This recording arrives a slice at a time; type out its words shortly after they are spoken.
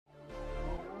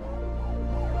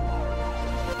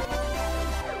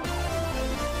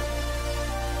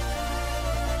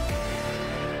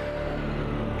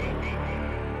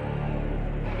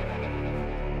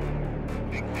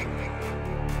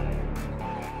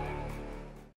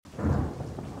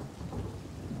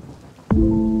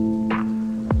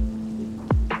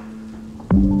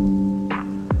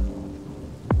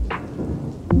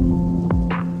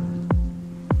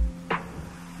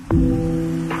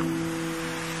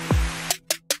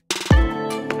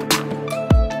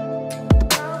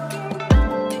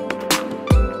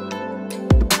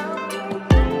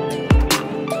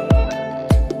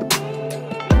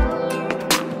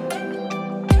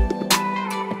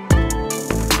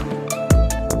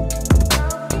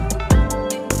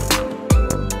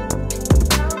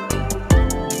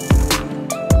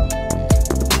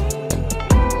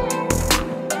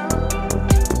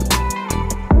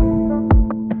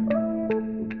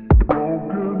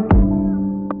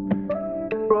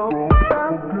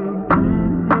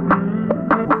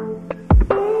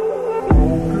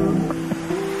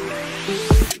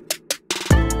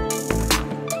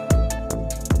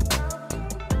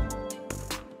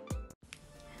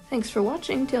Thanks for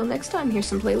watching. Till next time, here's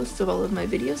some playlists of all of my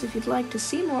videos. If you'd like to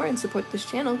see more and support this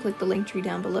channel, click the link tree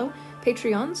down below.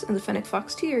 Patreons and the Fennec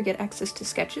Fox tier get access to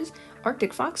sketches.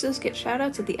 Arctic Foxes get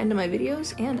shoutouts at the end of my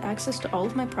videos and access to all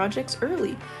of my projects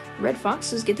early. Red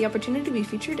Foxes get the opportunity to be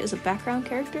featured as a background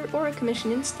character or a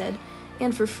commission instead.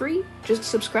 And for free, just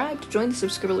subscribe to join the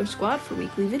Subscribbler Squad for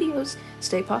weekly videos.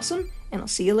 Stay possum, and I'll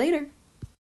see you later.